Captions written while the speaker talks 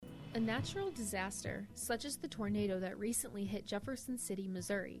A natural disaster, such as the tornado that recently hit Jefferson City,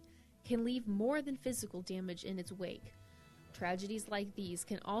 Missouri, can leave more than physical damage in its wake. Tragedies like these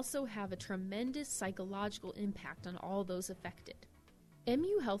can also have a tremendous psychological impact on all those affected.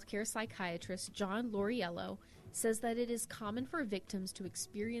 MU healthcare psychiatrist John Lauriello says that it is common for victims to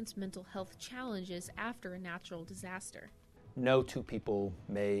experience mental health challenges after a natural disaster. No two people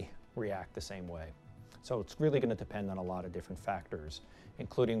may react the same way. So it's really going to depend on a lot of different factors,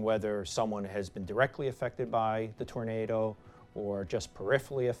 including whether someone has been directly affected by the tornado or just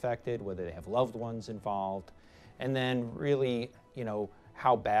peripherally affected, whether they have loved ones involved, and then really,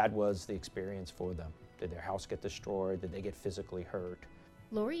 how bad was the experience for them? Did their house get destroyed? Did they get physically hurt?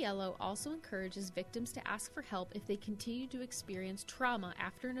 Lauriello also encourages victims to ask for help if they continue to experience trauma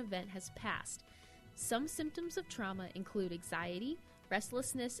after an event has passed. Some symptoms of trauma include anxiety,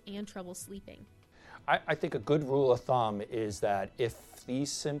 restlessness, and trouble sleeping. I think a good rule of thumb is that if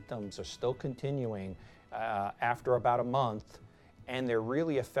these symptoms are still continuing after about a month and they're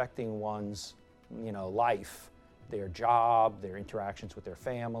really affecting one's life, their job, their interactions with their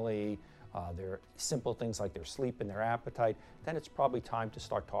family, their simple things like their sleep and their appetite, then it's probably time to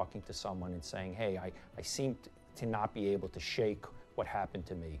start talking to someone and saying, hey, I seem to not be able to shake what happened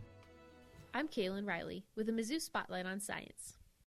to me. I'm Kaylin Riley with a Mizzou Spotlight on Science.